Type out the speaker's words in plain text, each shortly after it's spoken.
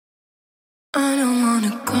I don't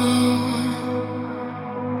wanna go,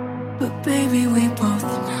 but baby, we both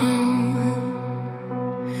know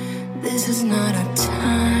this is not our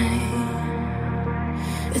time.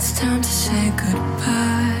 It's time to say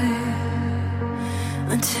goodbye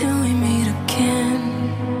until we meet again.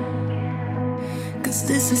 'Cause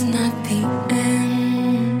this is not the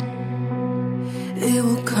end. It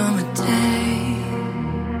will come a day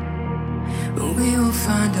when we will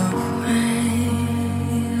find a way.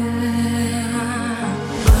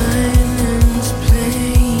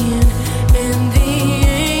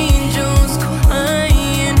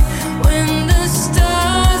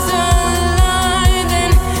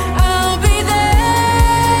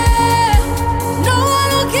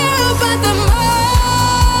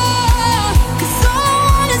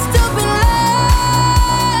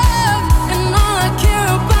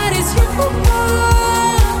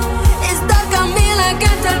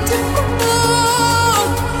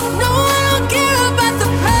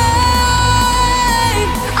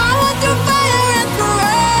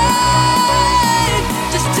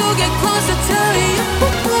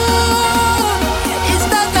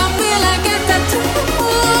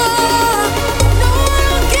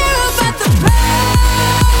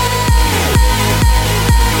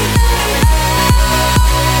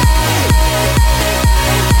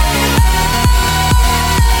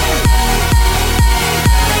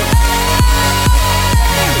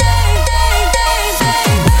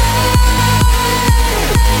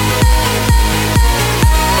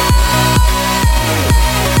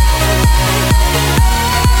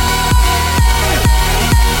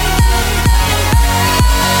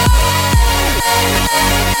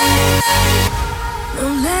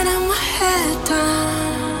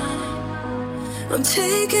 I'm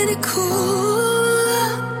taking it cool.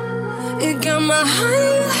 You got my heart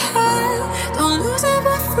in your hand. Don't lose it,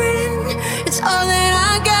 my friend. It's all that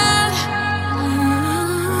I got.